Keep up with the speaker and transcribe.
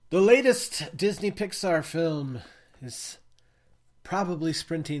The latest Disney Pixar film is probably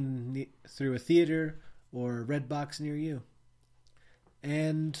sprinting through a theater or a red box near you.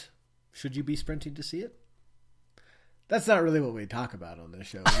 And should you be sprinting to see it? That's not really what we talk about on this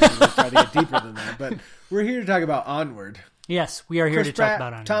show. We try to get deeper than that. But we're here to talk about Onward. Yes, we are here to talk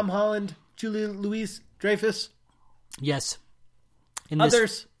about Onward. Tom Holland, Julia Louis-Dreyfus. Yes.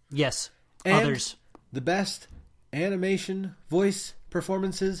 Others. Yes. And others. The best animation voice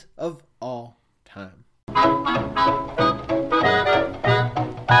performances of all time.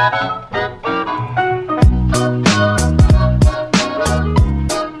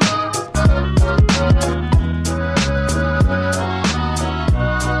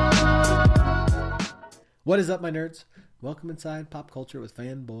 What is up, my nerds? Welcome inside Pop Culture with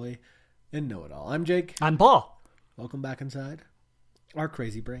Fanboy and Know-It-All. I'm Jake. I'm Paul. Welcome back inside our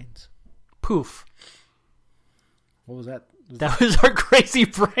crazy brains. Poof. What was that? That was our crazy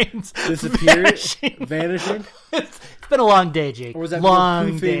brains Disappearing? Vanishing? It's been a long day, Jake. Or was that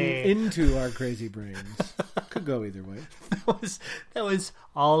long poofing day into our crazy brains? Could go either way. That was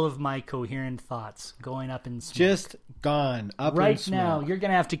all of my coherent thoughts going up in smoke. Just gone. Up in right smoke. now. You're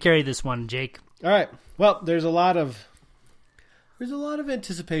going to have to carry this one, Jake. All right. Well, there's a lot of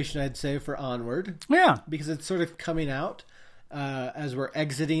anticipation, I'd say, for Onward. Yeah. Because it's sort of coming out as we're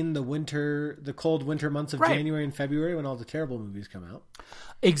exiting the cold winter months of Right. January and February when all the terrible movies come out.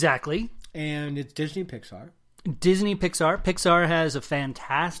 Exactly. And it's Disney Pixar. Disney Pixar. Pixar has a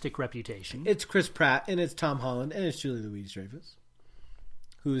fantastic reputation. It's Chris Pratt and it's Tom Holland and it's Julia Louis-Dreyfus,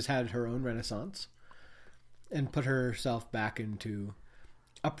 who's had her own renaissance and put herself back into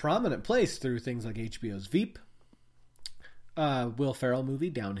a prominent place through things like HBO's Veep, Will Ferrell movie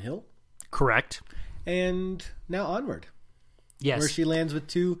Downhill, Correct. and now Onward, Yes. where she lands with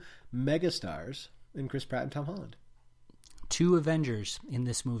two megastars in Chris Pratt and Tom Holland. Two Avengers in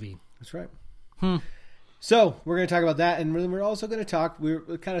this movie. That's right. So we're going to talk about that, and we're also going to talk. We're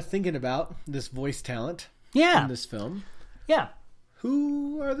kind of thinking about this voice talent Yeah. in this film. Yeah.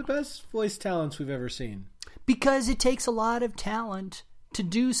 Who are the best voice talents we've ever seen? Because it takes a lot of talent to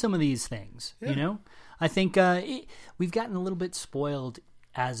do some of these things, Yeah. you know? I think we've gotten a little bit spoiled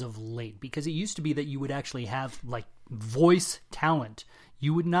as of late because it used to be that you would actually have like voice talent.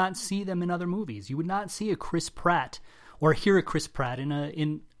 You would not see them in other movies. You would not see a Chris Pratt or hear a Chris Pratt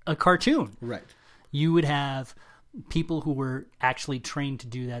in a cartoon. Right. You would have people who were actually trained to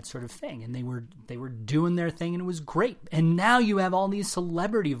do that sort of thing, and they were doing their thing, and it was great. And now you have all these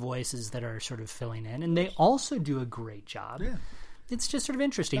celebrity voices that are sort of filling in, and they also do a great job. Yeah. It's just sort of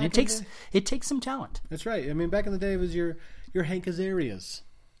interesting. Back It takes some talent. That's right. I mean, back in the day, it was your Hank Azarias.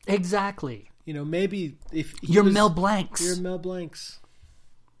 Exactly. You know, maybe if he Your was- Mel Blancs. Your Mel Blancs.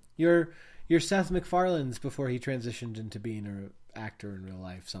 Your Seth MacFarlane's before he transitioned into being an actor in real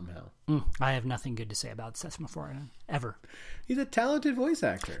life somehow. I have nothing good to say about Seth MacFarlane ever. He's a talented voice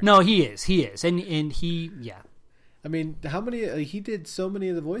actor. No, he is, and he, yeah. I mean, how many? He did so many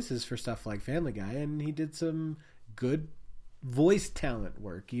of the voices for stuff like Family Guy, and he did some good voice talent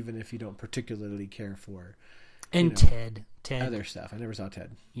work, even if you don't particularly care for And Ted, other stuff. I never saw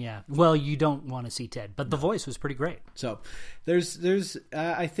Ted. yeah. Well, you don't want to see Ted, but the voice was pretty great. So there's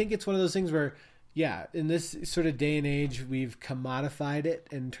I think it's one of those things where, yeah, in this sort of day and age, we've commodified it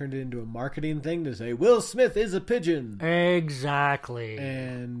and turned it into a marketing thing to say Will Smith is a pigeon. Exactly.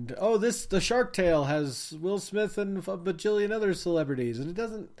 And the Shark Tale has Will Smith and a bajillion other celebrities, and they're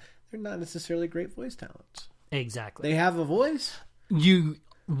not necessarily great voice talents. Exactly. They have a voice. You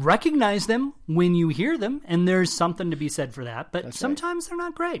recognize them when you hear them, and there's something to be said for that. But That's sometimes they're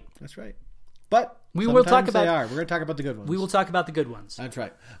not great. That's right. But We will talk sometimes about- they are. We're going to talk about the good ones. We will talk about the good ones. That's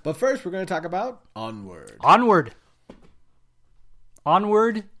right. But first, we're going to talk about Onward. Onward.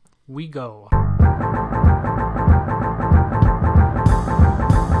 Onward we go.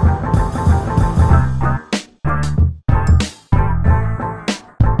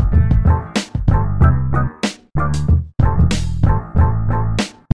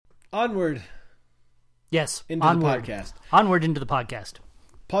 Onward Yes. into onward. the podcast. Onward into the podcast.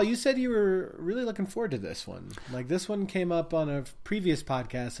 Paul, you said you were really looking forward to this one. Like, this one came up on a previous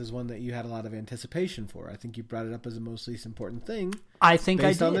podcast as one that you had a lot of anticipation for. I think you brought it up as the most least important thing. I think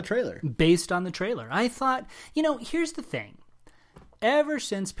based I did. on the trailer. Based on the trailer. I thought, here's the thing. Ever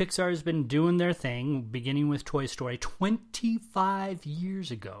since Pixar has been doing their thing, beginning with Toy Story 25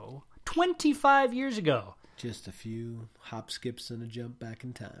 years ago. 25 years ago. Just a few hop, skips, and a jump back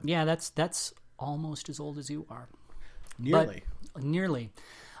in time. Yeah, that's almost as old as you are. Nearly. Nearly.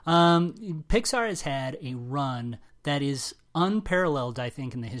 Pixar has had a run that is unparalleled, I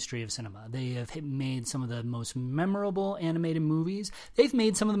think, in the history of cinema. They have made some of the most memorable animated movies. They've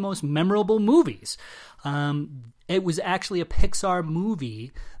made some of the most memorable movies. It was actually a Pixar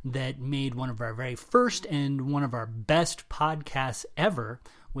movie that made one of our very first and one of our best podcasts ever,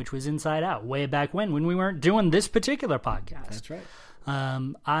 which was Inside Out, way back when we weren't doing this particular podcast. That's right.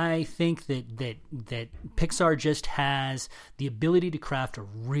 I think that Pixar just has the ability to craft a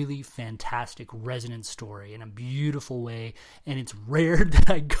really fantastic resonant story in a beautiful way, and it's rare that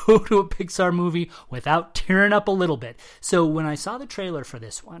I go to a Pixar movie without tearing up a little bit. So when I saw the trailer for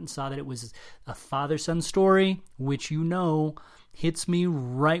this one, saw that it was a father-son story, which hits me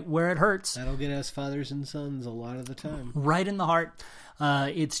right where it hurts. That'll get us fathers and sons a lot of the time. Right in the heart.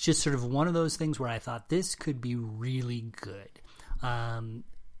 It's just sort of one of those things where I thought this could be really good.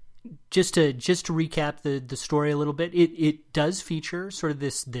 Just to recap the story a little bit, it does feature sort of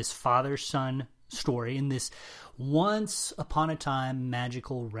this father-son story in this once upon a time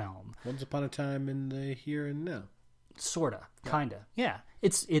magical realm. Once upon a time in the here and now. Sorta, kinda, yeah.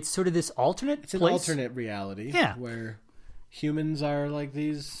 It's sort of this alternate. It's an place. alternate reality, yeah, where humans are like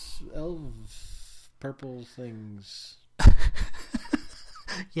these elves, purple things.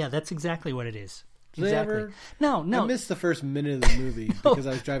 Yeah, that's exactly what it is. Did Exactly. No. I missed the first minute of the movie because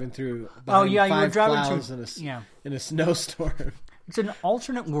I was driving through. You were driving clouds through in a snowstorm. It's an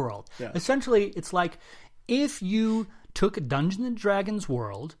alternate world. Yeah. Essentially, it's like if you took a Dungeons and Dragons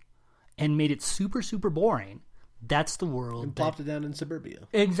world and made it super, super boring. That's the world. And plopped it down in suburbia.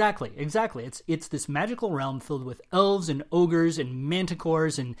 Exactly. It's this magical realm filled with elves and ogres and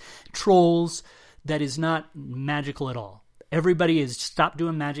manticores and trolls that is not magical at all. Everybody has stopped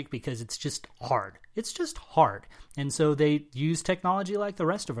doing magic because it's just hard. It's just hard. And so they use technology like the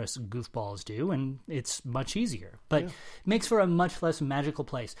rest of us goofballs do, and it's much easier. But it makes for a much less magical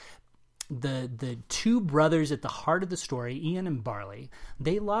place. The two brothers at the heart of the story, Ian and Barley,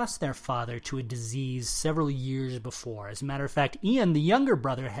 they lost their father to a disease several years before. As a matter of fact, Ian, the younger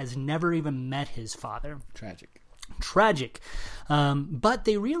brother, has never even met his father. Tragic. But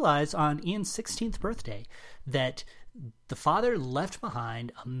they realize on Ian's 16th birthday that the father left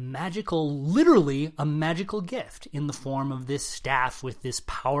behind literally a magical gift in the form of this staff with this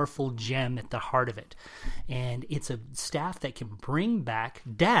powerful gem at the heart of it. And it's a staff that can bring back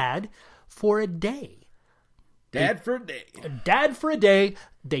Dad for a day. Dad for a day.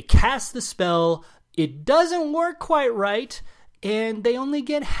 They cast the spell. It doesn't work quite right. And they only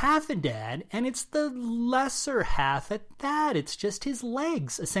get half a dad, and it's the lesser half at that. It's just his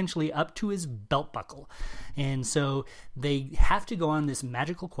legs, essentially up to his belt buckle. And so they have to go on this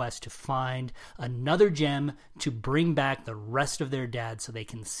magical quest to find another gem to bring back the rest of their dad so they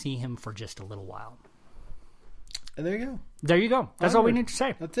can see him for just a little while. And there you go. There you go. That's all we need to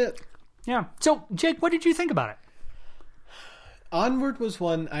say. That's it. Yeah. So, Jake, what did you think about it? Onward was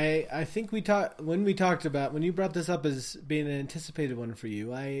one I think when you brought this up as being an anticipated one for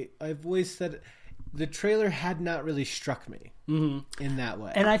you, I've always said the trailer had not really struck me in that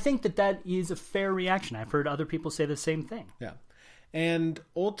way. And I think that is a fair reaction. I've heard other people say the same thing. Yeah. And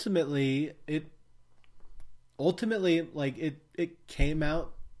ultimately it came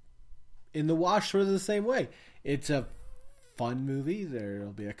out in the wash sort of the same way. It's a fun movie.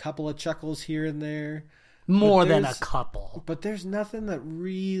 There'll be a couple of chuckles here and there. More than a couple. But there's nothing that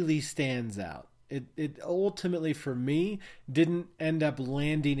really stands out. It ultimately, for me, didn't end up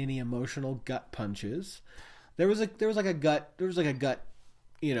landing any emotional gut punches. There was like a gut,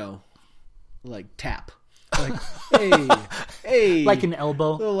 tap. Like, hey. Like an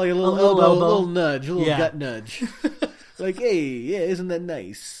elbow. A little elbow. A little nudge, a little gut nudge. Like, hey, yeah, isn't that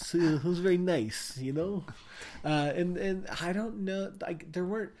nice? It was very nice, and I don't know, like there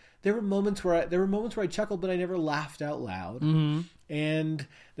were moments where I chuckled, but I never laughed out loud. Mm-hmm. And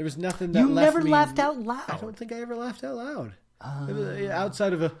there was nothing that you never laughed out loud. I don't think I ever laughed out loud.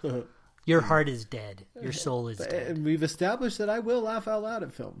 Outside of a your heart is dead. Your soul is dead. And we've established that I will laugh out loud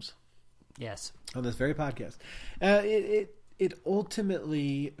at films. Yes, on this very podcast. It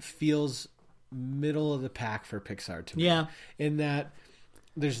ultimately feels middle of the pack for Pixar to me. Yeah, in that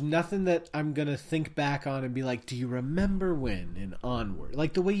there's nothing that I'm going to think back on and be like, do you remember when in Onward?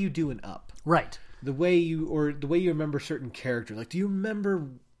 Like the way you do in Up. Right. The way you remember certain characters. Like, do you remember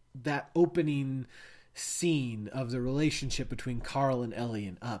that opening scene of the relationship between Carl and Ellie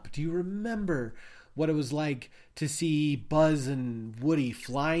in Up? Do you remember what it was like to see Buzz and Woody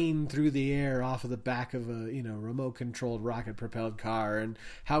flying through the air off of the back of a, remote controlled rocket propelled car, and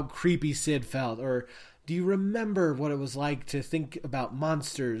how creepy Sid felt? Or do you remember what it was like to think about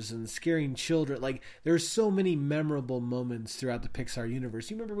monsters and scaring children? Like, there's so many memorable moments throughout the Pixar universe.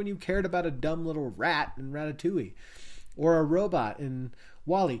 You remember when you cared about a dumb little rat in Ratatouille or a robot in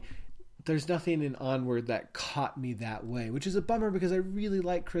WALL-E? There's nothing in Onward that caught me that way, which is a bummer because I really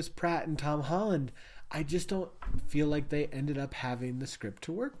like Chris Pratt and Tom Holland. I just don't feel like they ended up having the script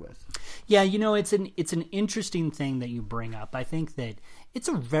to work with. Yeah, it's an interesting thing that you bring up. I think that it's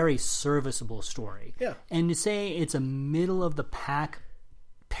a very serviceable story. Yeah. And to say it's a middle of the pack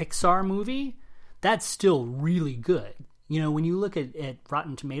Pixar movie, that's still really good. When you look at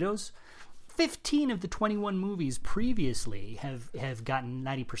Rotten Tomatoes, 15 of the 21 movies previously have gotten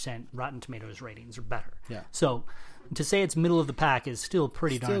 90% Rotten Tomatoes ratings or better. Yeah. So to say it's middle of the pack is still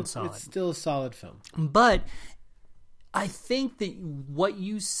pretty darn solid. It's still a solid film. But I think that what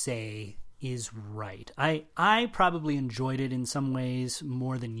you say is right. I probably enjoyed it in some ways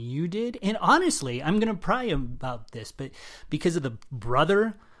more than you did. And honestly, I'm going to pry about this, but because of the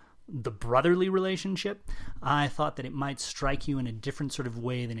brotherly relationship, I thought that it might strike you in a different sort of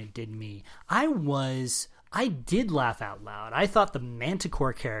way than it did me. I did laugh out loud. I thought the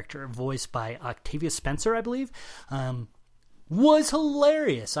Manticore character, voiced by Octavia Spencer, I believe, was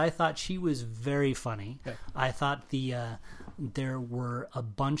hilarious. I thought she was very funny. Yeah. I thought there were a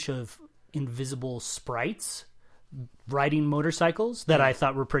bunch of invisible sprites riding motorcycles that I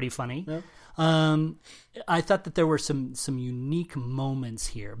thought were pretty funny. Yeah. I thought that there were some unique moments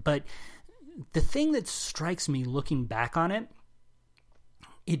here. But the thing that strikes me looking back on it,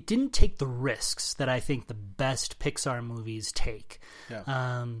 it didn't take the risks that I think the best Pixar movies take.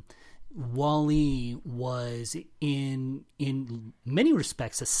 Yeah. WALL-E was in many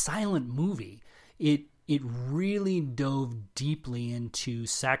respects a silent movie. It really dove deeply into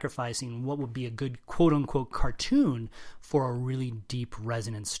sacrificing what would be a good quote unquote cartoon for a really deep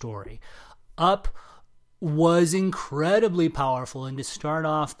resonant story. Up was incredibly powerful, and to start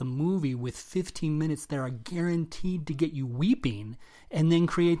off the movie with 15 minutes that are guaranteed to get you weeping and then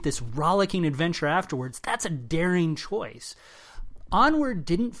create this rollicking adventure afterwards, that's a daring choice. Onward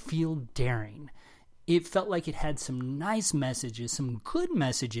didn't feel daring. It felt like it had some nice messages, some good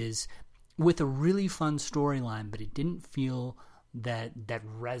messages with a really fun storyline, but it didn't feel that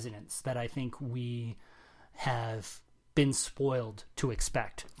resonance that I think we have been spoiled to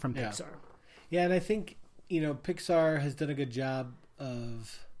expect from Pixar. Yeah, and I think Pixar has done a good job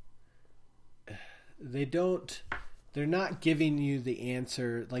of they're not giving you the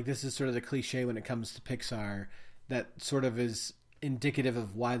answer. Like, this is sort of the cliche when it comes to Pixar that sort of is indicative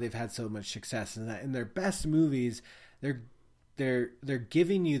of why they've had so much success, and that in their best movies they're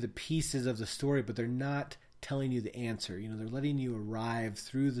giving you the pieces of the story, but they're not telling you the answer. They're letting you arrive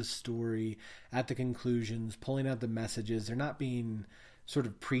through the story at the conclusions, pulling out the messages. They're not being sort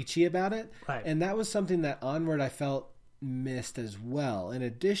of preachy about it. Right. And that was something that Onward I felt missed as well. In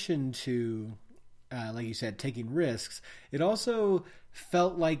addition to, like you said, taking risks, it also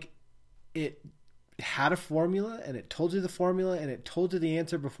felt like it had a formula, and it told you the formula, and it told you the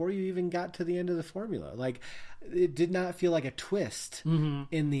answer before you even got to the end of the formula. Like, it did not feel like a twist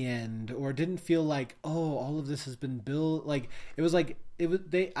in the end, or didn't feel like, oh, all of this has been built. Like, it was like,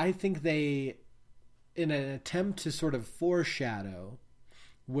 I think they, in an attempt to sort of foreshadow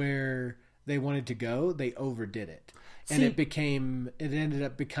where they wanted to go, they overdid it. And it ended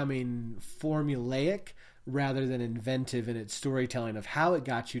up becoming formulaic rather than inventive in its storytelling of how it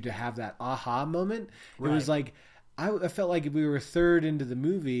got you to have that aha moment. Right. It was like, I felt like we were a third into the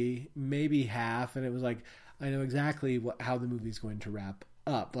movie, maybe half, and it was like, I know exactly how the movie's going to wrap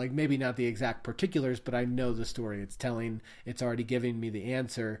up. Like, maybe not the exact particulars, but I know the story it's telling. It's already giving me the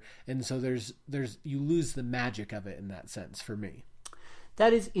answer. And so you lose the magic of it in that sense for me.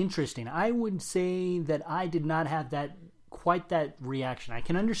 That is interesting. I would say that I did not have quite that reaction. I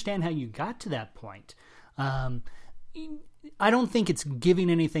can understand how you got to that point. I don't think it's giving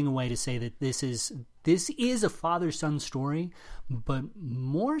anything away to say that this is a father-son story, but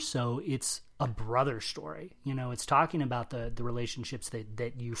more so it's a brother story. It's talking about the relationships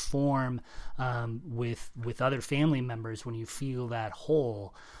that you form with other family members when you feel that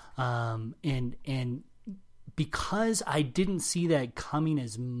hole. And because I didn't see that coming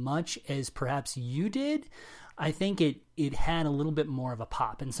as much as perhaps you did, I think it had a little bit more of a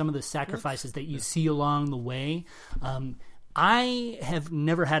pop, and some of the sacrifices that you see along the way. I have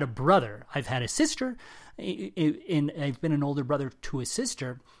never had a brother. I've had a sister, and I've been an older brother to a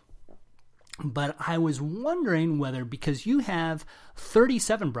sister. But I was wondering whether, because you have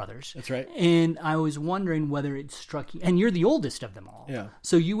 37 brothers. That's right. And I was wondering whether it struck you, and you're the oldest of them all. Yeah.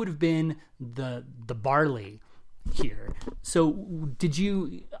 So you would have been the Barley here. So did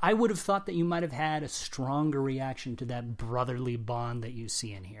you, I would have thought that you might have had a stronger reaction to that brotherly bond that you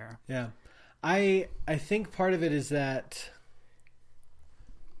see in here. Yeah. I think part of it is that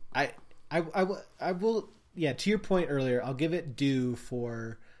I will, yeah, to your point earlier, I'll give it due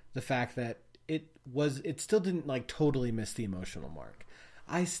for the fact that it still didn't like totally miss the emotional mark.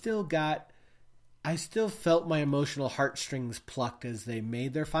 I still felt my emotional heartstrings plucked as they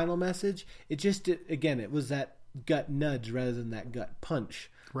made their final message. It was that gut nudge rather than that gut punch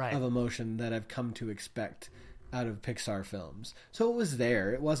of emotion that I've come to expect out of Pixar films. So it was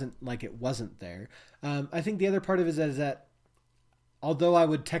there. It wasn't like it wasn't there. I think the other part of it is that although I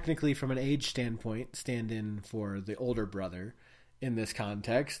would technically, from an age standpoint, stand in for the older brother in this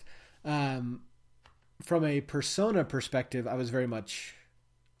context, from a persona perspective, I was very much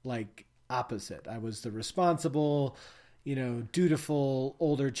like opposite. I was the responsible, dutiful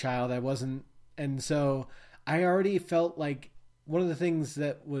older child. I wasn't, and so I already felt like one of the things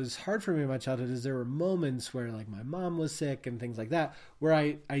that was hard for me in my childhood is there were moments where like my mom was sick and things like that, where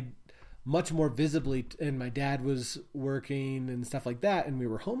I much more visibly, and my dad was working and stuff like that, and we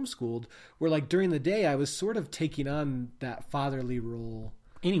were homeschooled, where like during the day I was sort of taking on that fatherly role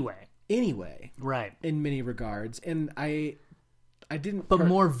anyway, right, in many regards, and I didn't, but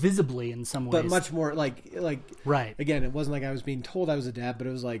more visibly in some ways, but much more like right. Again, it wasn't like I was being told I was a dad, but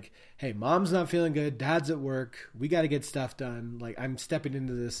it was like, hey, mom's not feeling good, dad's at work, we got to get stuff done. Like I'm stepping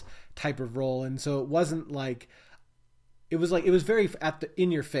into this type of role, and so it wasn't like. It was very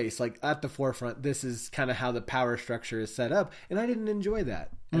in your face, like at the forefront. This is kind of how the power structure is set up. And I didn't enjoy that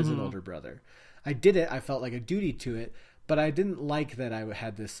as an older brother. I did it. I felt like a duty to it, but I didn't like that I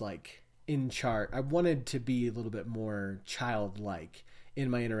had this like in chart. I wanted to be a little bit more childlike in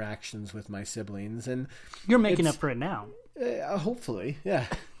my interactions with my siblings. And you're making up for it now. Hopefully. Yeah.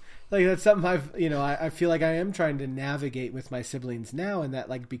 Like that's something I feel like I am trying to navigate with my siblings now. And that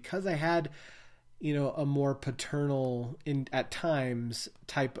like, because I had, a more paternal at times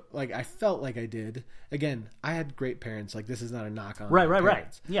type, like I felt like I did. Again, I had great parents. Like this is not a knock on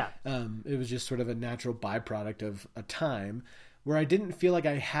parents. Yeah. It was just sort of a natural byproduct of a time where I didn't feel like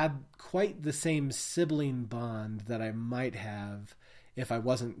I had quite the same sibling bond that I might have if I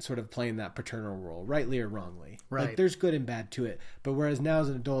wasn't sort of playing that paternal role, rightly or wrongly. Right. Like there's good and bad to it. But whereas now as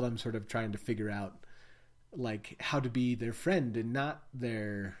an adult, I'm sort of trying to figure out like how to be their friend and not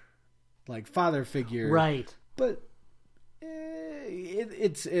their like father figure, right? But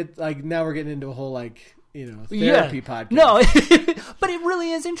it's like now we're getting into a whole like therapy podcast. No, but it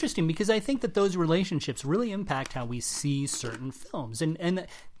really is interesting because I think that those relationships really impact how we see certain films, and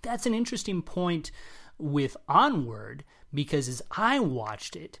that's an interesting point with Onward because as I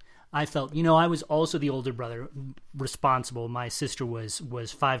watched it, I felt I was also the older brother, responsible. My sister was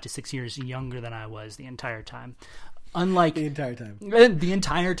 5 to 6 years younger than I was the entire time. Unlike the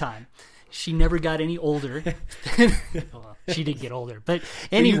entire time. She never got any older. Well, she did get older, but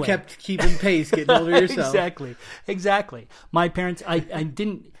anyway, you kept keeping pace, getting older yourself. Exactly. My parents,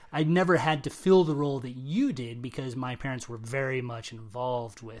 I never had to fill the role that you did because my parents were very much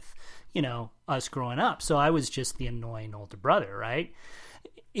involved with, us growing up. So I was just the annoying older brother, right?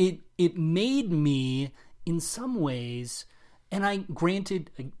 It made me, in some ways, and I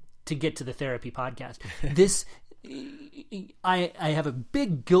granted to get to the therapy podcast, this. I have a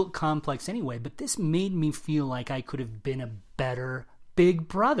big guilt complex anyway, but this made me feel like I could have been a better big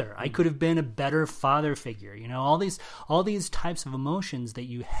brother. I could have been a better father figure. All these types of emotions that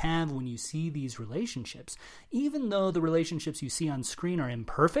you have when you see these relationships, even though the relationships you see on screen are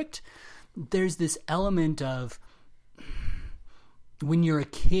imperfect, there's this element of when you're a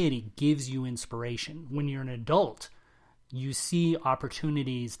kid, it gives you inspiration. When you're an adult, you see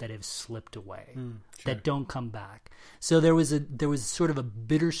opportunities that have slipped away, that don't come back. So there was sort of a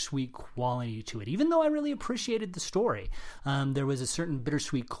bittersweet quality to it. Even though I really appreciated the story, there was a certain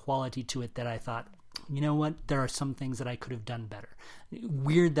bittersweet quality to it that I thought, you know what, there are some things that I could have done better.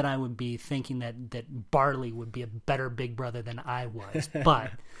 Weird that I would be thinking that Barley would be a better big brother than I was,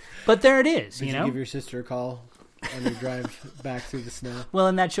 but there it is. Did you give your sister a call on your drive back through the snow? Well,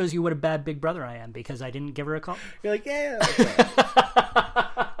 and that shows you what a bad big brother I am because I didn't give her a call. You're like, yeah,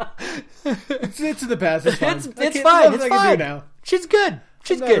 it's in the past. It's fine. It's fine. It's fine. Now. She's good.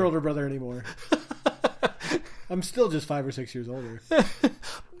 I'm not her older brother anymore. I'm still just 5 or 6 years older.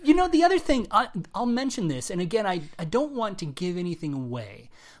 The other thing, I'll mention this, and again, I don't want to give anything away,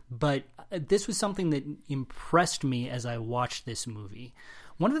 but this was something that impressed me as I watched this movie.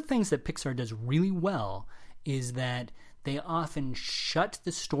 One of the things that Pixar does really well is that they often shut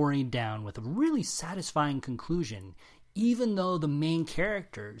the story down with a really satisfying conclusion, even though the main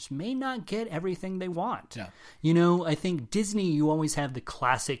characters may not get everything they want. Yeah. You know, I think Disney, you always have the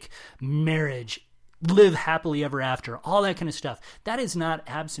classic marriage, live happily ever after, all that kind of stuff. That is not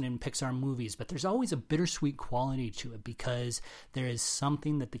absent in Pixar movies, but there's always a bittersweet quality to it because there is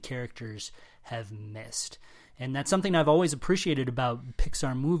something that the characters have missed. And that's something I've always appreciated about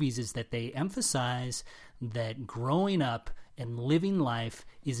Pixar movies is that they emphasize that growing up and living life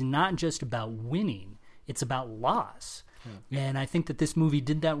is not just about winning, it's about loss. And I think that this movie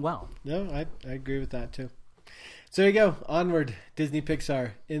did that well. No, I agree with that too. So there you go. Onward, Disney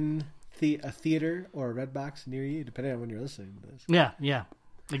Pixar in a theater or a red box near you, depending on when you're listening to this. Yeah,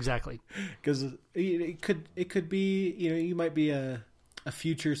 exactly. Because it could be, you know, you might be a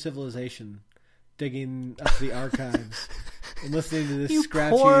future civilization digging up the archives and listening to this You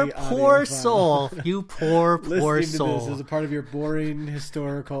scratchy poor audio soul. file. You poor Listening soul. to this as a part of your boring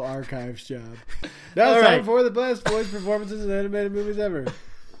historical archives job. Now All it's time right. for the best voice performances in animated movies ever.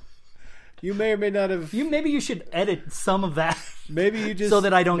 You may or may not have. Maybe you should edit some of that. Maybe you just So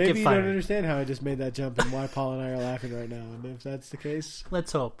that I don't maybe get you fired. don't understand how I just made that jump and why Paul and I are laughing right now. And if that's the case,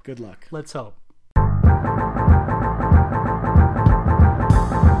 Let's hope. good luck. Let's hope.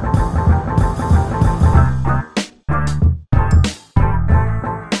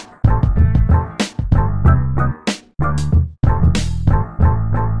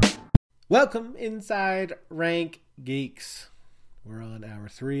 Welcome inside Rank Geeks. We're on hour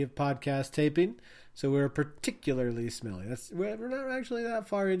 3 of podcast taping, so we're particularly smelly. We're not actually that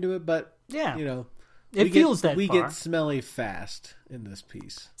far into it, but Yeah. you know, It feels that we far. get smelly fast in this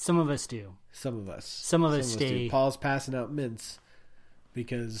piece. Some of us do. Some of us. Some of us stay- do. Paul's passing out mints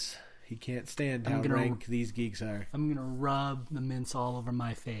because he can't stand how rank these geeks are. I'm going to rub the mints all over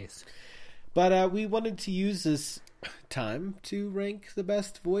my face. But we wanted to use this time to rank the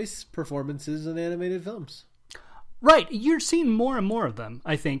best voice performances in animated films. Right. You're seeing more and more of them,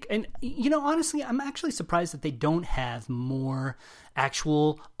 I think. And, you know, honestly, I'm actually surprised that they don't have more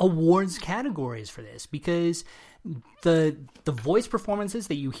actual awards categories for this because the voice performances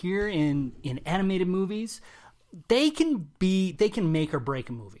that you hear in animated movies, they can make or break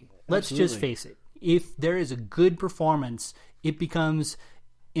a movie. Let's just Absolutely. face it. If there is a good performance, it becomes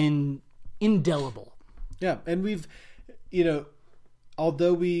indelible. Yeah, and we've, you know,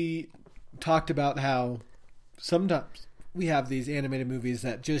 although we talked about how sometimes we have these animated movies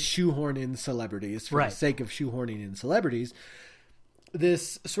that just shoehorn in celebrities for Right. the sake of shoehorning in celebrities,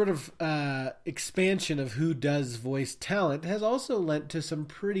 this sort of expansion of who does voice talent has also lent to some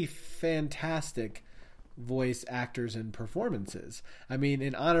pretty fantastic voice actors and performances. I mean,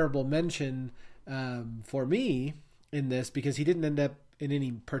 an honorable mention for me in this, because he didn't end up in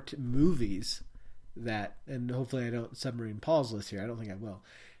any movies that, and hopefully I don't submarine Paul's list here. I don't think I will.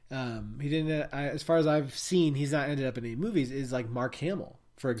 He didn't, as far as I've seen, he's not ended up in any movies, is like Mark Hamill,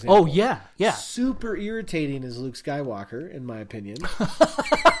 for example. Oh, yeah. Super irritating as Luke Skywalker, in my opinion.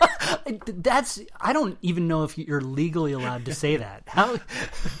 I don't even know if you're legally allowed to say that. How?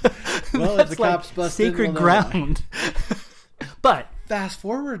 Well, if That's the cops like bust in, sacred we'll know ground. But Fast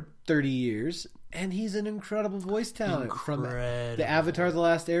forward 30 years, and he's an incredible voice talent from the Avatar: The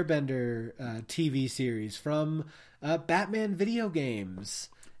Last Airbender TV series, from Batman video games.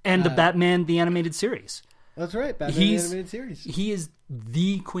 and the Batman the animated series. That's right, Batman He's- the animated series. He is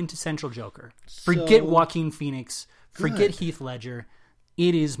the quintessential Joker. Forget So Joaquin Phoenix. Forget good. Heath Ledger.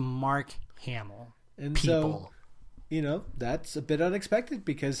 It is Mark Hamill. And People. so, you know, that's a bit unexpected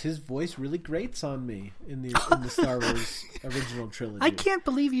because his voice really grates on me in the Star Wars original trilogy. I can't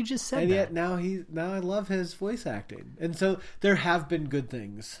believe you just said And that. yet now I love his voice acting. And so there have been good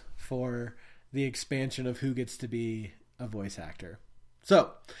things for the expansion of who gets to be a voice actor.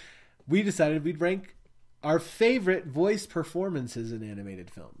 So we decided we'd rank our favorite voice performances in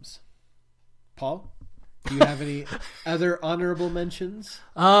animated films. Paul, do you have any other honorable mentions?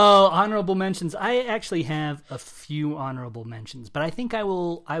 Oh, honorable mentions. I actually have a few honorable mentions, but I think I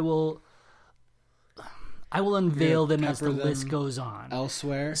will unveil them as the pepper them list goes on.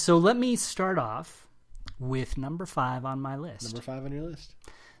 Elsewhere? So let me start off with number 5 on my list. Number 5 on your list.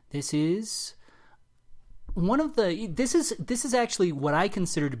 This is one of the this is actually what I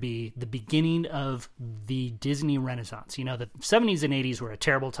consider to be the beginning of the Disney Renaissance. You know, the 70s and 80s were a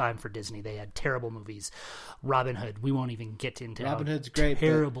terrible time for Disney. They had terrible movies. Robin Hood. We won't even get into Robin how Hood's great, but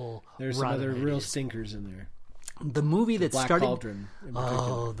terrible. There's some Robin other Hood real is. stinkers in there. The movie that Black started Cauldron in particular.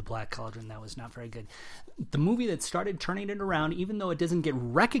 Oh, the Black Cauldron, that was not very good. The movie that started turning it around, even though it doesn't get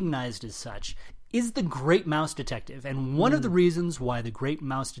recognized as such, is The Great Mouse Detective. And one of the reasons why The Great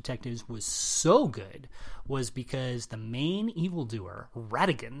Mouse Detective was so good was because the main evildoer,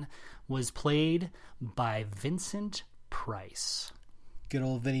 Ratigan, was played by Vincent Price. Good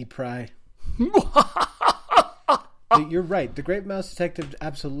old Vinnie Pry. You're right. The Great Mouse Detective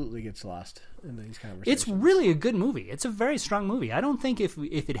absolutely gets lost in these conversations. It's really a good movie. It's a very strong movie. I don't think if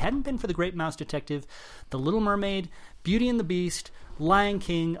it hadn't been for The Great Mouse Detective, The Little Mermaid, Beauty and the Beast, Lion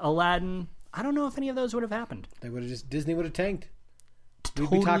King, Aladdin, I don't know if any of those would have happened. Disney would have tanked. Totally.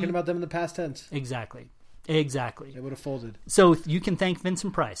 We'd be talking about them in the past tense. Exactly. They would have folded. So you can thank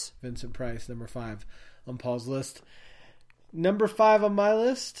Vincent Price. Vincent Price, number 5 on Paul's list. Number 5 on my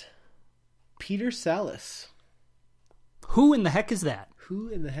list, Peter Sallis. Who in the heck is that? Who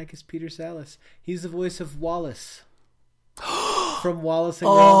in the heck is Peter Sallis? He's the voice of Wallace. From Wallace and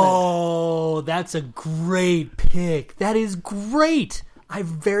Gromit. Oh, that's a great pick. That is great. I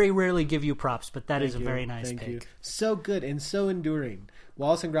very rarely give you props, but that is a very nice pick. Thank you. So good and so enduring.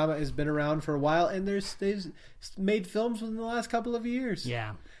 Wallace and Gromit has been around for a while, and they've made films within the last couple of years.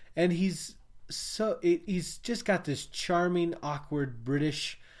 Yeah. And he's just got this charming, awkward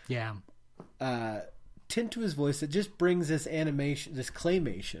British tint to his voice that just brings this animation, this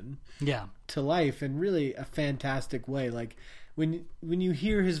claymation, to life in really a fantastic way. Like when you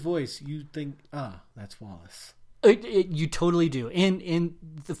hear his voice, you think, that's Wallace. You totally do. And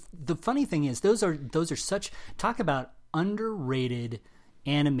the funny thing is, those are such, talk about underrated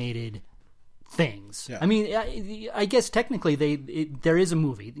animated things. Yeah. I mean, I guess technically there is a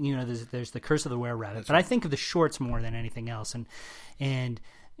movie. You know, there's The Curse of the Were-Rabbit, but right. I think of the shorts more than anything else, and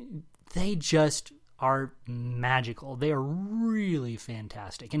they just are magical. They are really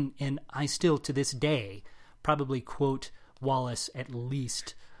fantastic, and I still to this day probably quote Wallace at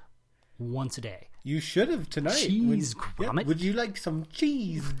least once a day. You should have tonight. Cheese Gromit. Yeah, would you like some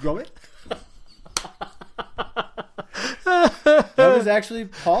cheese Gromit? That was actually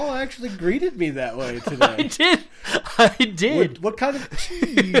Paul actually greeted me that way today. I did. What kind of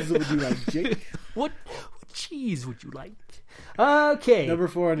cheese would you like, Jake? What cheese would you like? Okay. Number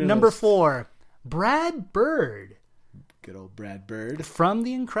 4 on your Number list. 4. Brad Bird. Good old Brad Bird. From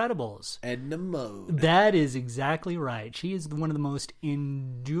The Incredibles. Edna Mode. That is exactly right. She is one of the most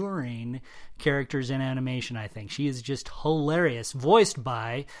enduring characters in animation, I think. She is just hilarious. Voiced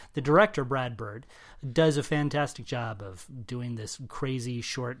by the director, Brad Bird. Does a fantastic job of doing this crazy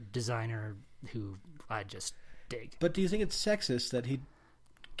short designer who I just dig. But do you think it's sexist that he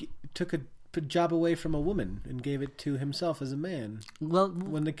took a job away from a woman and gave it to himself as a man? Well,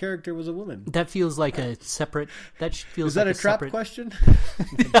 when the character was a woman, that feels like a separate. That feels. Is that like a trap separate question?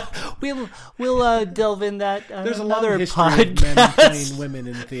 we'll delve in that. There's another a long history podcast. of men playing women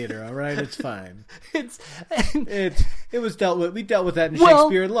in theater. All right, it's fine. It was dealt with. We dealt with that in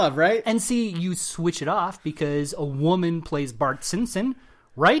Shakespeare in Love, right? And see, you switch it off because a woman plays Bart Simpson,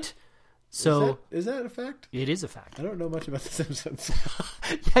 right? So is that a fact? It is a fact. I don't know much about The Simpsons.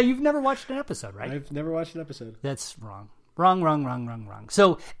 Yeah, you've never watched an episode, right? I've never watched an episode. That's wrong. Wrong.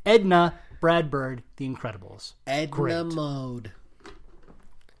 So Edna, Brad Bird, The Incredibles. Edna Mode.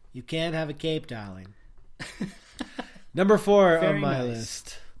 You can't have a cape, darling. Number 4 on my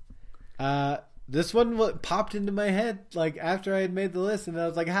list. This one popped into my head like after I had made the list, and I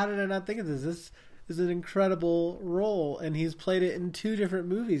was like, how did I not think of this? This is an incredible role, and he's played it in 2 different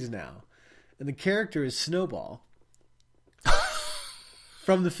movies now. And the character is Snowball.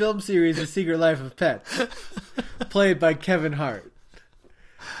 From the film series The Secret Life of Pets. Played by Kevin Hart.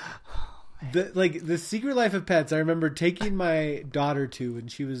 The Secret Life of Pets, I remember taking my daughter to when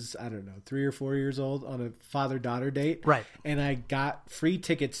she was, 3 or 4 years old on a father-daughter date. Right. And I got free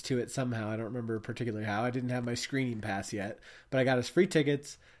tickets to it somehow. I don't remember particularly how. I didn't have my screening pass yet. But I got us free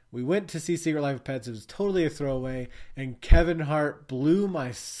tickets. We went to see Secret Life of Pets. It was totally a throwaway. And Kevin Hart blew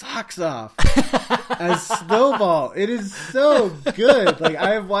my socks off as Snowball. It is so good. Like, I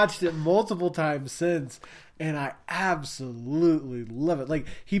have watched it multiple times since. And I absolutely love it. Like,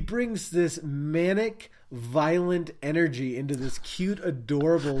 he brings this manic, violent energy into this cute,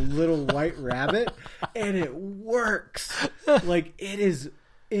 adorable little white rabbit. And it works. Like, it is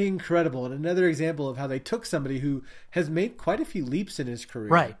incredible. And another example of how they took somebody who has made quite a few leaps in his career.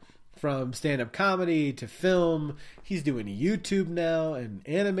 Right. From stand-up comedy to film. He's doing YouTube now and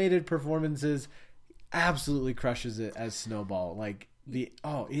animated performances. Absolutely crushes it as Snowball. Like, it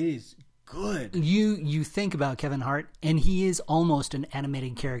is good. You think about Kevin Hart, and he is almost an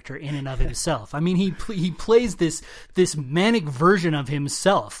animated character in and of himself. I mean, he plays this manic version of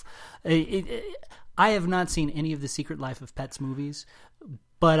himself. I have not seen any of the Secret Life of Pets movies,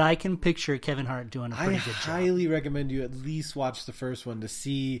 but I can picture Kevin Hart doing a pretty good job. I highly recommend you at least watch the first one to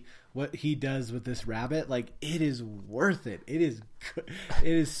see what he does with this rabbit. Like, it is worth it. It is good.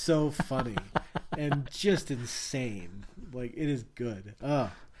 It is so funny and just insane. Like, it is good.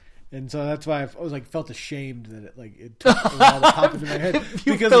 And so that's why I was like felt ashamed that it took a while to pop into my head.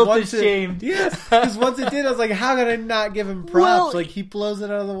 You felt ashamed. Yes, because once it did, I was like, how could I not give him props? Well, like he blows it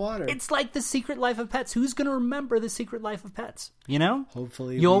out of the water. It's like The Secret Life of Pets. Who's going to remember The Secret Life of Pets? You know?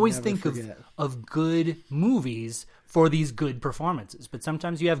 Hopefully, you we always never think forget. of good movies for these good performances, but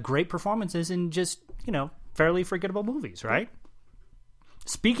sometimes you have great performances in just, fairly forgettable movies, right?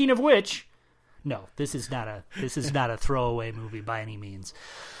 Speaking of which, no, this is not a throwaway movie by any means.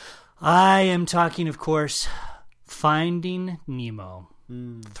 I am talking, of course, Finding Nemo.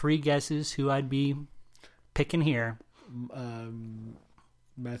 3 guesses who I'd be picking here.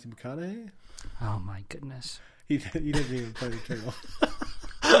 Matthew McConaughey. Oh my goodness. He doesn't even play the turtle.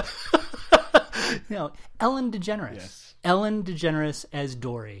 No, Ellen DeGeneres. Yes. Ellen DeGeneres as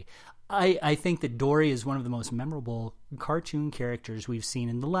Dory. I think that Dory is one of the most memorable cartoon characters we've seen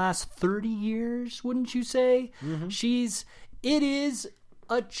in the last 30 years, wouldn't you say? Mm-hmm. It is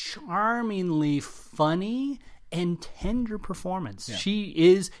a charmingly funny and tender performance. Yeah.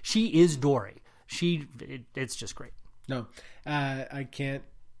 She is Dory. It's just great. No, I can't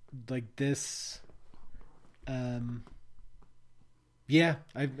like this. Yeah,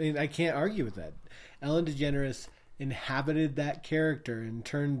 I mean, I can't argue with that. Ellen DeGeneres inhabited that character and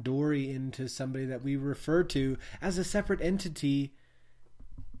turned Dory into somebody that we refer to as a separate entity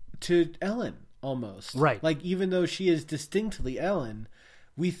to Ellen, almost. Right. Like, even though she is distinctly Ellen,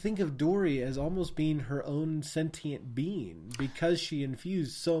 we think of Dory as almost being her own sentient being because she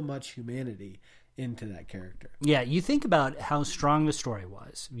infused so much humanity into that character. Yeah, you think about how strong the story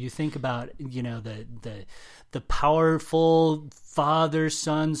was. You think about, the powerful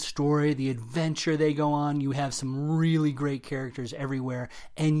father-son story, the adventure they go on. You have some really great characters everywhere.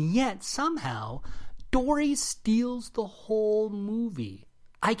 And yet, somehow, Dory steals the whole movie.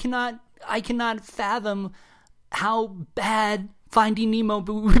 I cannot fathom how bad Finding Nemo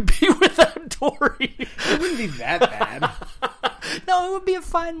would be without Dory. It wouldn't be that bad. No, it would be a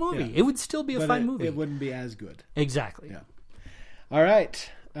fine movie. Yeah. It would still be a fine movie. It wouldn't be as good. Exactly. Yeah. All right.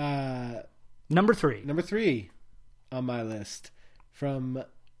 Number 3. Number 3 on my list from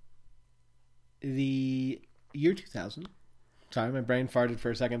the year 2000. Sorry, my brain farted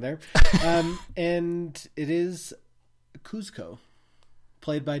for a second there. And it is Kuzco,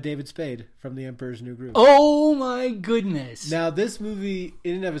 played by David Spade from The Emperor's New Groove. Oh my goodness. Now, this movie,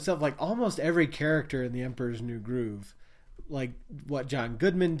 in and of itself, like almost every character in The Emperor's New Groove, like what John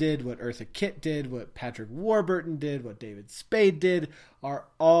Goodman did, what Eartha Kitt did, what Patrick Warburton did, what David Spade did, are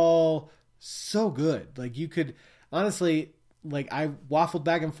all so good. Like, you could, honestly, like, I waffled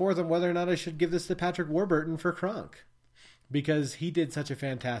back and forth on whether or not I should give this to Patrick Warburton for Kronk, because he did such a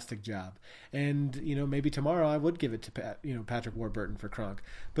fantastic job. And, maybe tomorrow I would give it to Patrick Warburton for Kronk.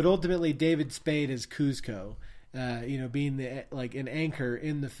 But ultimately, David Spade as Kuzco, being an anchor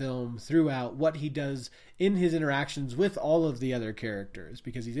in the film throughout what he does in his interactions with all of the other characters,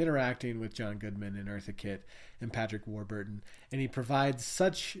 because he's interacting with John Goodman and Eartha Kitt and Patrick Warburton, and he provides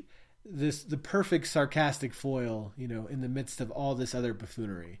the perfect sarcastic foil, in the midst of all this other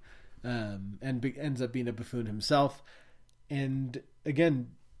buffoonery, and ends up being a buffoon himself. And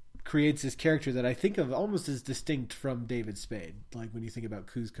again, creates this character that I think of almost as distinct from David Spade. Like when you think about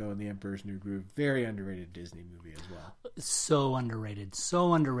Kuzco and The Emperor's New Groove, very underrated Disney movie as well. So underrated.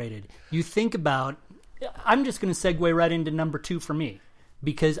 So underrated. You think about, I'm just going to segue right into number 2 for me,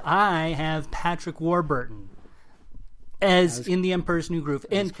 because I have Patrick Warburton as in The Emperor's New Groove.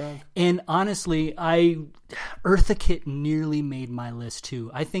 And honestly, Eartha Kitt nearly made my list too.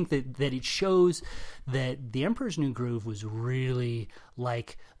 I think that it shows that The Emperor's New Groove was really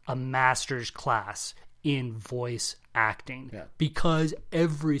like a master's class in voice acting, because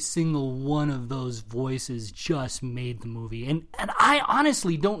every single one of those voices just made the movie. And I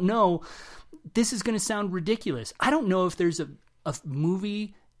honestly don't know, this is going to sound ridiculous, I don't know if there's a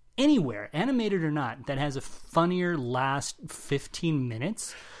movie anywhere, animated or not, that has a funnier last 15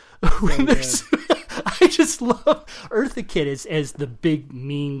 minutes. I just love Eartha Kitt as the big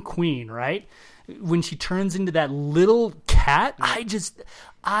mean queen, right? When she turns into that little cat,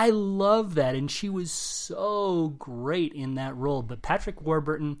 I love that, and she was so great in that role. But Patrick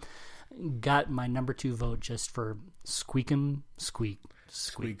Warburton got my number 2 vote just for squeakum squeak.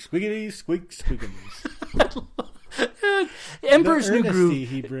 Squeak, squeakity, squeak, squeakums. Emperor's New Groove.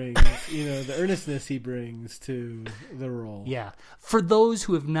 He brings, the earnestness he brings to the role. Yeah. For those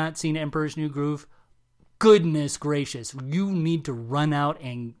who have not seen Emperor's New Groove, goodness gracious, you need to run out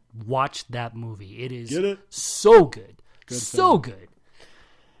and watch that movie. It is so good. So good.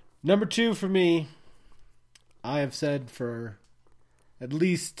 Number 2 for me, I have said for at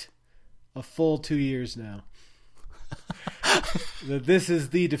least a full 2 years now. that this is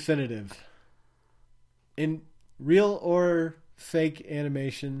the definitive. In real or fake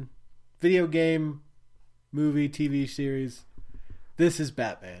animation, video game, movie, TV series, this is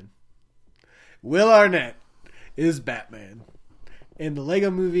Batman. Will Arnett is Batman. In the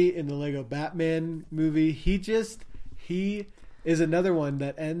Lego movie, in the Lego Batman movie, he is another one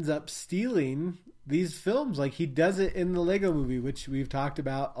that ends up stealing these films. Like, he does it in the Lego movie, which we've talked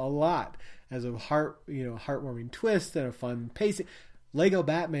about a lot as a heartwarming twist and a fun pacing. Lego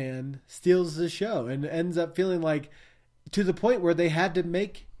Batman steals the show and ends up feeling like, to the point where they had to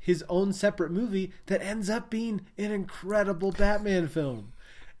make his own separate movie that ends up being an incredible Batman film.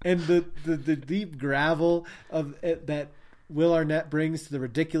 And the deep gravel of it that Will Arnett brings to the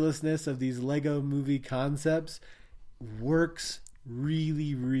ridiculousness of these Lego movie concepts works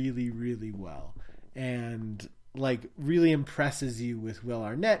really, really, really well. And like really impresses you with Will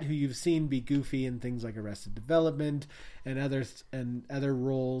Arnett, who you've seen be goofy in things like Arrested Development and other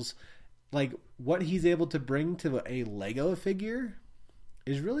roles. Like, what he's able to bring to a Lego figure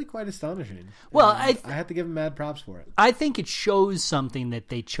is really quite astonishing. Well, I have to give him mad props for it. I think it shows something that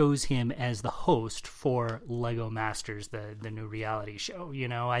they chose him as the host for Lego Masters, the new reality show. You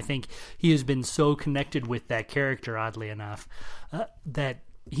know, I think he has been so connected with that character, oddly enough, that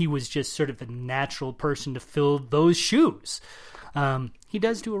he was just sort of the natural person to fill those shoes. He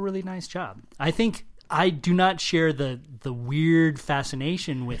does do a really nice job. I think I do not share the weird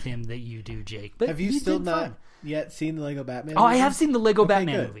fascination with him that you do, Jake. But have you still not yet seen the Lego Batman movie? movie? I have seen the Lego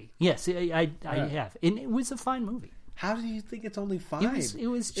Batman good. movie. Yes, I have. And it was a fine movie. How do you think it's only fine? It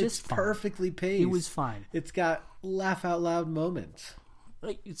was just fine. Perfectly paced. It was fine. It's got laugh out loud moments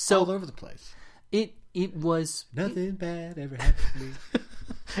So all over the place. It was nothing bad ever happened to me.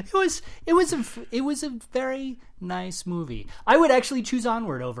 It was a very nice movie. I would actually choose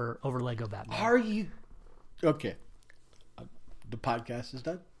Onward over Lego Batman. Are you okay? The podcast is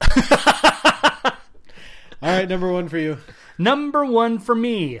done. All right, number one for you. Number one for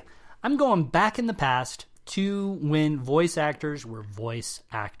me. I'm going back in the past to when voice actors were voice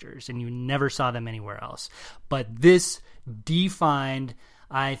actors and you never saw them anywhere else. But this defined,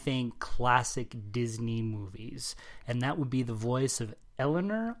 I think, classic Disney movies. And that would be the voice of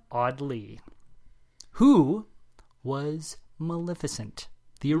Eleanor Audley, who was Maleficent,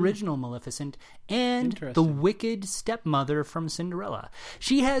 the original Maleficent, and the wicked stepmother from Cinderella.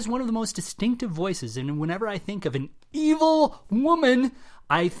 She has one of the most distinctive voices, and whenever I think of an evil woman,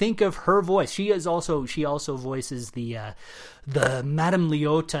 I think of her voice. She also voices the Madame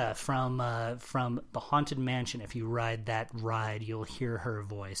Leota from the Haunted Mansion. If you ride that ride, you'll hear her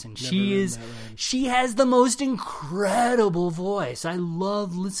voice, and she has the most incredible voice. I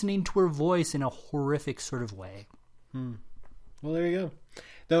love listening to her voice in a horrific sort of way. Well, there you go.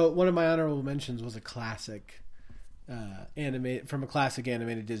 Though one of my honorable mentions was a classic from a classic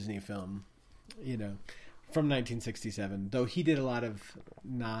animated Disney film, from 1967. Though he did a lot of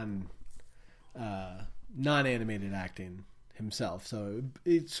non-animated acting himself, so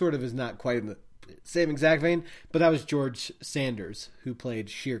it sort of is not quite in the same exact vein. But that was George Sanders, who played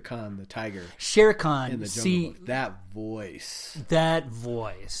Shere Khan the tiger. Shere Khan, in the Jungle Book. That voice. That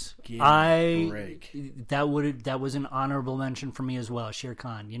was an honorable mention for me as well. Shere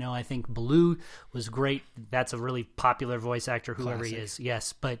Khan. I think Baloo was great. That's a really popular voice actor, whoever Classic. he is.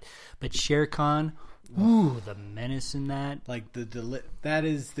 Yes, but Shere Khan. Ooh, the menace in that. Like that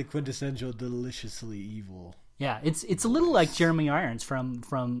is the quintessential deliciously evil. Yeah, it's a little like Jeremy Irons from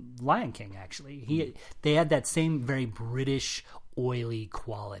Lion King, actually. They had that same very British, oily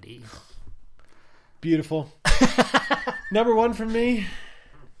quality. Beautiful. Number one from me,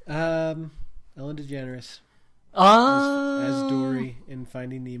 Ellen DeGeneres. As Dory in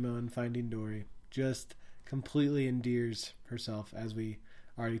Finding Nemo and Finding Dory. Just completely endears herself, as we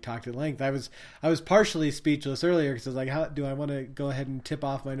already talked at length. I was partially speechless earlier because I was like, how do I want to go ahead and tip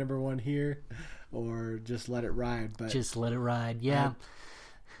off my number one here? Or just let it ride. But just let it ride. Yeah,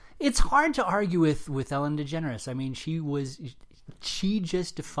 it's hard to argue with Ellen DeGeneres. I mean, she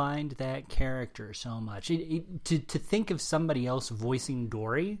just defined that character so much. To think of somebody else voicing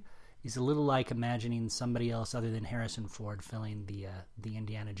Dory is a little like imagining somebody else other than Harrison Ford filling the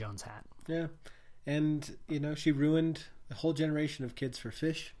Indiana Jones hat. Yeah, and she ruined a whole generation of kids for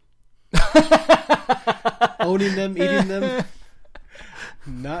fish, owning them, eating them.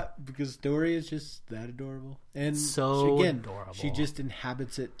 Not because Dory is just that adorable. And adorable. She just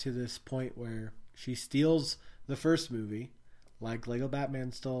inhabits it to this point where she steals the first movie, like Lego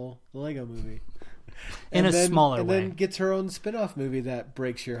Batman stole the Lego movie. In a smaller way. And then gets her own spin-off movie that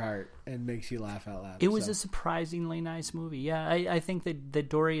breaks your heart and makes you laugh out loud. It was a surprisingly nice movie. Yeah, I think that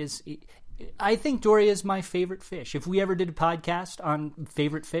Dory is... I think Dory is my favorite fish. If we ever did a podcast on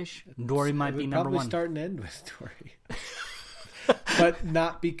favorite fish, Dory might be number probably one. Start and end with Dory. But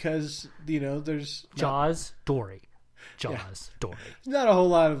not because, there's Jaws, Dory. Dory. not a whole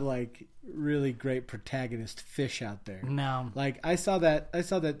lot of like really great protagonist fish out there. No. Like I saw that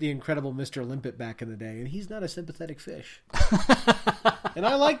The Incredible Mr. Limpet back in the day, and he's not a sympathetic fish. And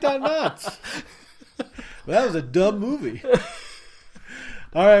I like that nuts. Well, that was a dumb movie.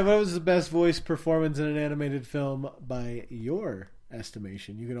 All right, what was the best voice performance in an animated film by your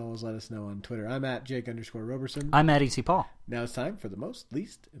estimation? You can always let us know on Twitter. I'm at Jake_Roberson. I'm at EC Paul. Now it's time for the most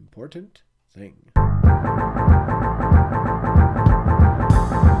least important thing.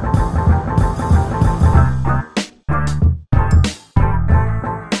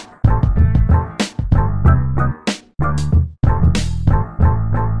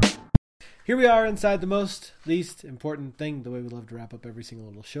 Here we are inside the most least important thing, the way we love to wrap up every single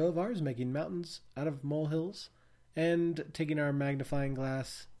little show of ours, making mountains out of molehills and taking our magnifying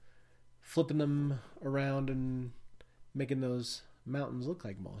glass, flipping them around and making those mountains look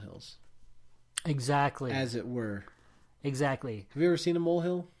like molehills. Exactly. As it were. Exactly. Have you ever seen a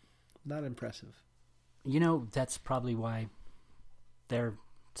molehill? Not impressive. That's probably why they're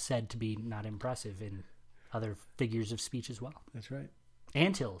said to be not impressive in other figures of speech as well. That's right.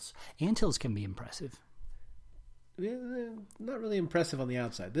 Anthills. Anthills can be impressive. Yeah, they're not really impressive on the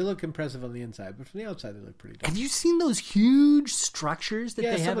outside. They look impressive on the inside, but from the outside they look pretty dumb. Have you seen those huge structures that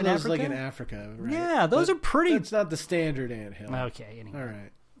they have in Africa? Like in Africa, right? Yeah, those are pretty. It's not the standard anthill. Okay, anyway. All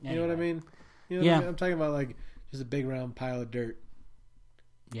right. You know what I mean? Yeah. I'm talking about like just a big round pile of dirt.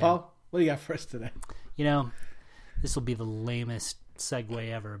 Yeah. Paul, what do you got for us today? This will be the lamest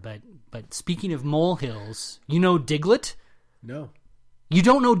segue ever, but speaking of molehills, Diglett? No. You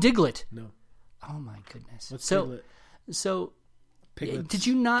don't know Diglett? No. Oh my goodness. What's Diglett? So Piglet's did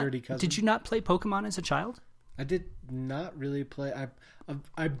you not dirty cousin? Did you not play Pokemon as a child? I did not really play.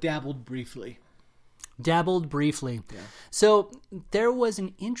 I dabbled briefly. Dabbled briefly. Yeah. So there was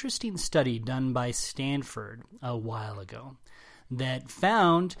an interesting study done by Stanford a while ago that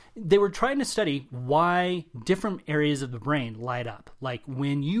found they were trying to study why different areas of the brain light up. Like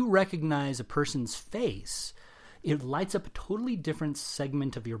when you recognize a person's face, it lights up a totally different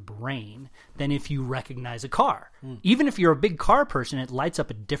segment of your brain than if you recognize a car. Even if you're a big car person, it lights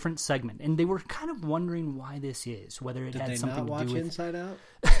up a different segment. And they were kind of wondering why this is, whether it had something to do with... Did they not watch Inside Out?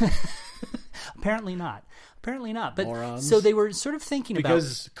 Apparently not. But Morons. So they were sort of thinking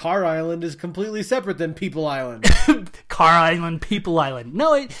because Car Island is completely separate than People Island. Car Island, People Island.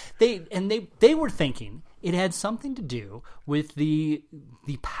 No, they were thinking it had something to do with the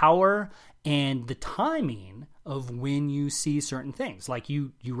power and the timing of when you see certain things. Like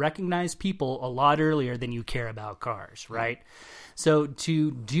you recognize people a lot earlier than you care about cars, right? So to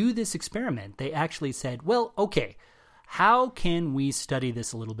do this experiment, they actually said, well, okay, how can we study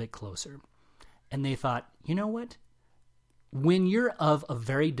this a little bit closer? And they thought, you know what? When you're of a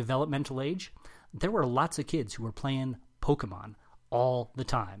very developmental age, there were lots of kids who were playing Pokemon all the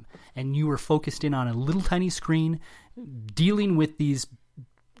time. And you were focused in on a little tiny screen dealing with these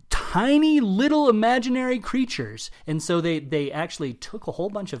tiny little imaginary creatures. And so they actually took a whole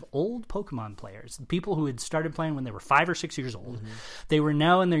bunch of old Pokemon players, people who had started playing when they were 5 or 6 years old. Mm-hmm. They were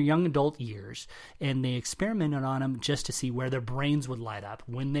now in their young adult years, and they experimented on them just to see where their brains would light up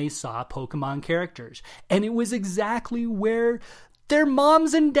when they saw Pokemon characters. And it was exactly where their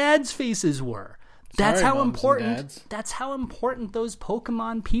moms and dads' faces were. That's how important those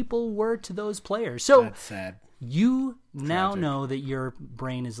Pokemon people were to those players. So that's sad. You now know that your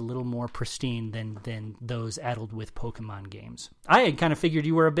brain is a little more pristine than those addled with Pokemon games. I had kind of figured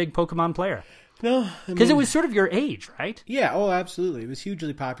you were a big Pokemon player. No. Because it was sort of your age, right? Yeah, oh, absolutely. It was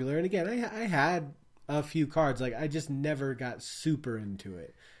hugely popular. And again, I had a few cards. Like, I just never got super into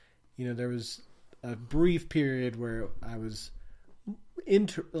it. There was a brief period where I was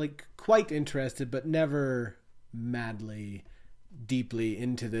quite interested, but never madly, deeply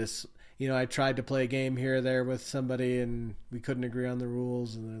into this. I tried to play a game here or there with somebody and we couldn't agree on the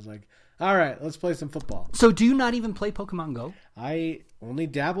rules. And I was like, all right, let's play some football. So do you not even play Pokemon Go? I only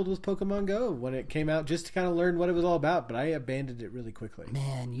dabbled with Pokemon Go when it came out just to kind of learn what it was all about, but I abandoned it really quickly.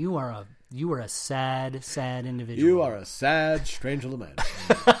 Man, you are a sad, sad individual. You are a sad, strange little man.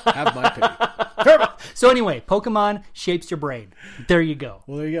 Have my pity. So anyway, Pokemon shapes your brain. There you go.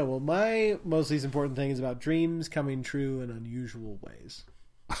 Well, there you go. Well, my most least important thing is about dreams coming true in unusual ways.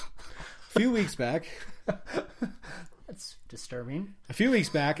 A few weeks back... That's disturbing. A few weeks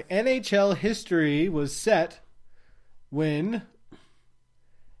back, NHL history was set when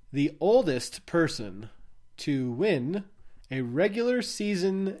the oldest person to win a regular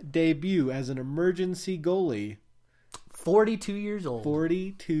season debut as an emergency goalie. 42 years old.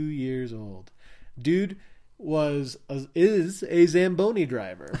 42 years old. Dude is a Zamboni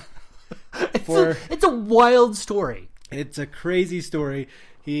driver. It's a wild story. It's a crazy story.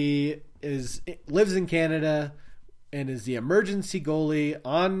 He lives in Canada and is the emergency goalie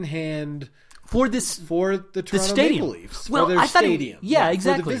on hand for the Toronto Maple Leafs, well, for their stadium.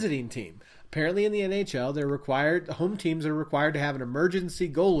 Exactly. For the visiting team. Apparently in the NHL, home teams are required to have an emergency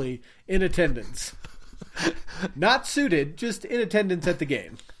goalie in attendance. Not suited, just in attendance at the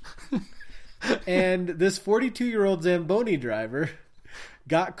game. And this 42-year-old Zamboni driver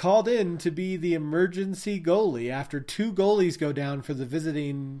got called in to be the emergency goalie after 2 goalies go down for the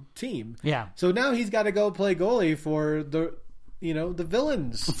visiting team. Yeah. So now he's got to go play goalie for the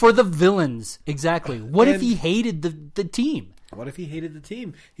villains. For the villains, exactly. What if he hated the team? What if he hated the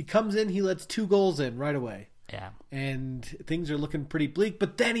team? He comes in, he lets 2 goals in right away. Yeah. And things are looking pretty bleak,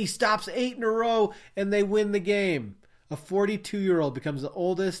 but then he stops 8 in a row and they win the game. A 42-year-old becomes the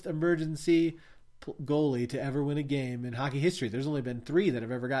oldest emergency goalie to ever win a game in hockey history. There's only been 3 that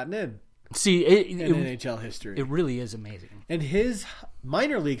have ever gotten in. See, in NHL history. It really is amazing. And his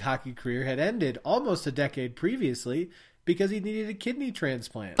minor league hockey career had ended almost a decade previously because he needed a kidney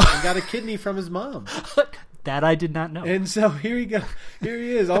transplant and got a kidney from his mom. That I did not know. And so here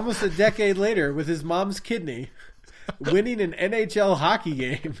he is, almost a decade later, with his mom's kidney, winning an NHL hockey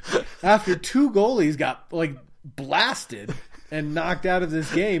game after 2 goalies got blasted and knocked out of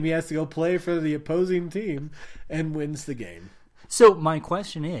this game. He has to go play for the opposing team and wins the game. So my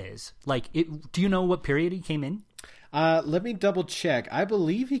question is, do you know what period he came in? Let me double check. I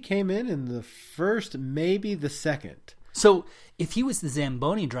believe he came in the first, maybe the second. So if he was the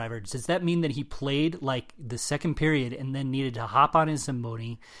Zamboni driver, does that mean that he played the second period and then needed to hop on his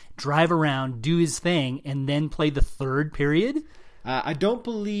Zamboni, drive around, do his thing, and then play the third period? I don't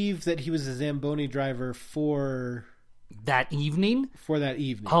believe that he was a Zamboni driver for that evening.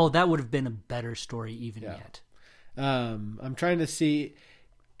 Oh, that would have been a better story yet. I'm trying to see.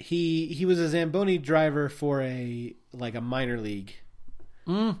 He was a Zamboni driver for a minor league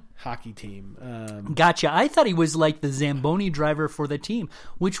hockey team. Gotcha. I thought he was the Zamboni driver for the team,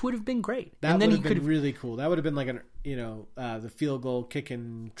 which would have been great. That would have been really cool. That would have been the field goal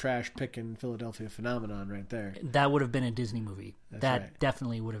kicking, trash picking Philadelphia phenomenon right there. That would have been a Disney movie. That's that right.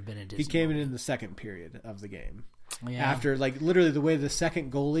 Definitely would have been a Disney. He came movie. in the second period of the game. Yeah. After literally the way the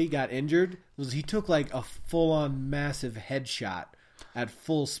second goalie got injured was he took a full-on massive headshot at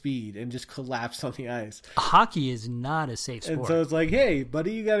full speed and just collapsed on the ice. Hockey is not a safe sport. And so it's hey,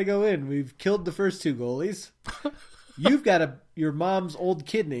 buddy, you got to go in. We've killed the first 2 goalies. You've got your mom's old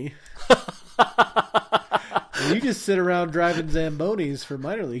kidney. And you just sit around driving Zambonis for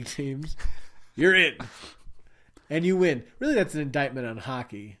minor league teams. You're in. And you win. Really, that's an indictment on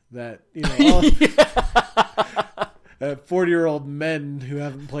hockey. That, 40-year-old men who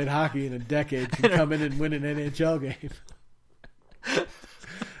haven't played hockey in a decade can come in and win an NHL game.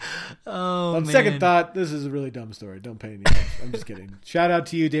 On second thought, this is a really dumb story. Don't pay any attention. I'm just kidding. Shout out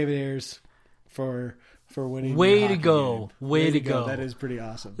to you, David Ayers, for winning. Way to go. Game. Way to go. That is pretty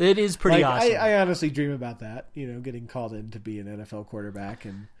awesome. It is pretty awesome. I honestly dream about that, getting called in to be an NFL quarterback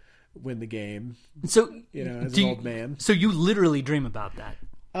and win the game. So, as an old man. So you literally dream about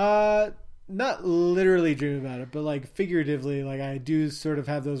that? Not literally dream about it, but figuratively, I do sort of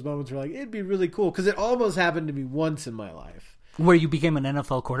have those moments where it'd be really cool because it almost happened to me once in my life. Where you became an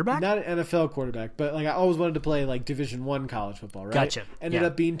NFL quarterback? Not an NFL quarterback, but I always wanted to play Division I college football, right? Gotcha. Ended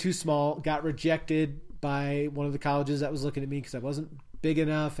up being too small, got rejected by one of the colleges that was looking at me because I wasn't big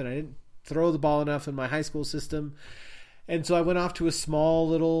enough and I didn't throw the ball enough in my high school system. And so I went off to a small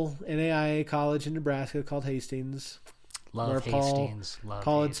little NAIA college in Nebraska called Hastings. Love Hastings.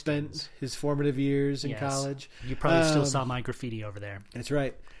 Paul had spent his formative years in college. You probably still saw my graffiti over there. That's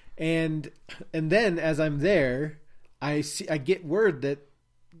right. And then as I'm there, I get word that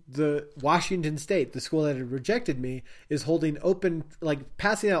the Washington State, the school that had rejected me, is holding open,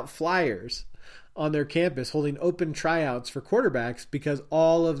 passing out flyers on their campus, holding open tryouts for quarterbacks because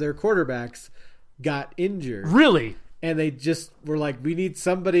all of their quarterbacks got injured. Really? And they just were we need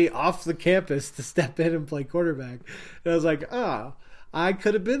somebody off the campus to step in and play quarterback. And I was I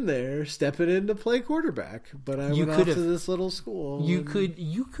could have been there stepping in to play quarterback, but I went off to this little school. You could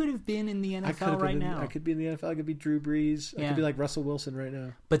have been in the NFL right now. I could be in the NFL. I could be Drew Brees. I could be like Russell Wilson right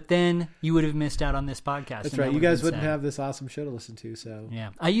now. But then you would have missed out on this podcast. That's right. You guys wouldn't have this awesome show to listen to. So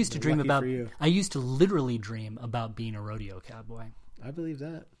yeah, I used to dream about. I used to literally dream about being a rodeo cowboy. I believe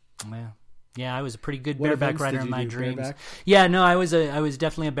that. Yeah. Yeah, I was a pretty good What bareback events rider did in you my do? dreams. Bareback? Yeah, no, I was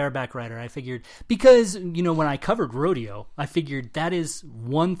definitely a bareback rider. I figured because when I covered rodeo, I figured that is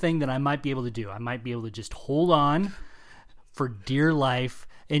one thing that I might be able to do. I might be able to just hold on for dear life,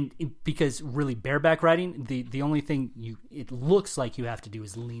 and because really bareback riding, the only thing it looks like you have to do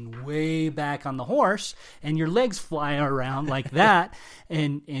is lean way back on the horse, and your legs fly around like that,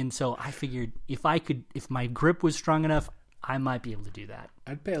 and so I figured if my grip was strong enough, I might be able to do that.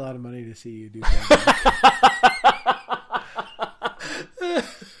 I'd pay a lot of money to see you do that.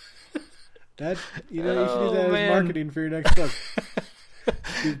 You should do that as marketing for your next book.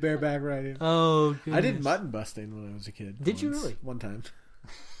 Do bareback riding. Oh, goodness. I did mutton busting when I was a kid. Did you really? One time.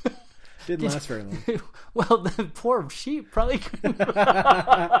 Didn't last very long. Well, the poor sheep probably couldn't.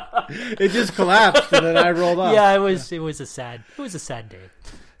 It just collapsed and then I rolled off. Yeah, it was a sad day.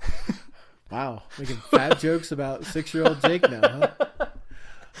 Wow, making fat jokes about 6-year-old Jake now, huh?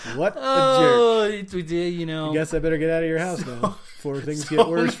 What a jerk. Oh, I guess I better get out of your house now before things get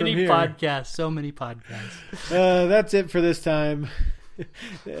worse from here. So many podcasts. That's it for this time.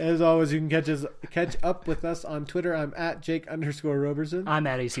 As always, you can catch up with us on Twitter. I'm at Jake_Roberson. I'm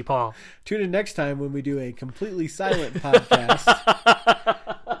at AC Paul. Tune in next time when we do a completely silent podcast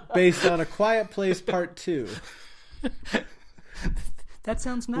based on A Quiet Place Part 2. That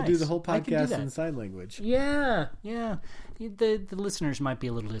sounds nice. We'll do the whole podcast in sign language. Yeah. The listeners might be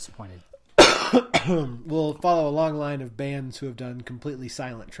a little disappointed. We'll follow a long line of bands who have done completely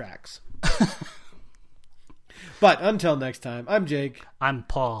silent tracks. But until next time, I'm Jake. I'm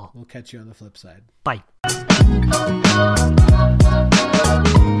Paul. We'll catch you on the flip side. Bye.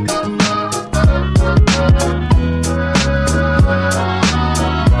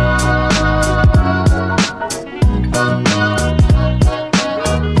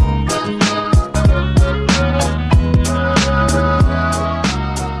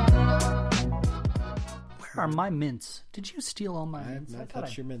 Where are my mints? Did you steal all my mints? I have not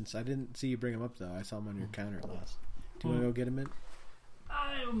touched your mints. I didn't see you bring them up, though. I saw them on your counter last. Do you want to go get a mint?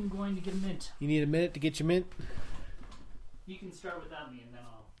 I'm going to get a mint. You need a minute to get your mint? You can start without me, and then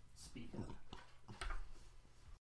I'll speak.